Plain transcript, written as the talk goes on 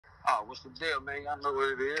Oh, what's the deal, man? Y'all know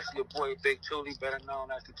what it is. Your boy Big Toolie, better known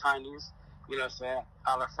as the Chinese. You know what I'm saying?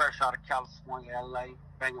 Holla fresh out of California, LA,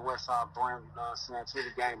 banging Westside Brim, you know what I'm saying? To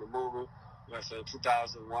the game, the movie. You know what I'm saying?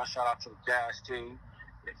 2001. Shout out to the Gas team.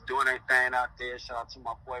 They're doing their thing out there. Shout out to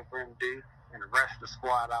my boy Brim D and the rest of the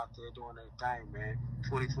squad out there doing their thing, man.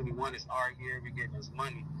 2021 is our year. We getting this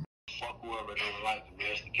money. Fuck whoever don't like it, man.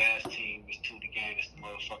 It's the Gas team. It's to the game. It's the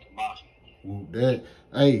motherfucking mafia. That,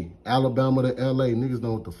 hey, Alabama to LA, niggas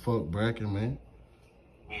know what the fuck bracking, man.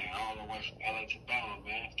 Man, I don't know what's LA to Bama,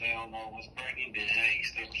 man. If they don't know what's breaking, then hey,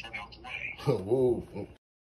 stay the fuck out the way. Whoa.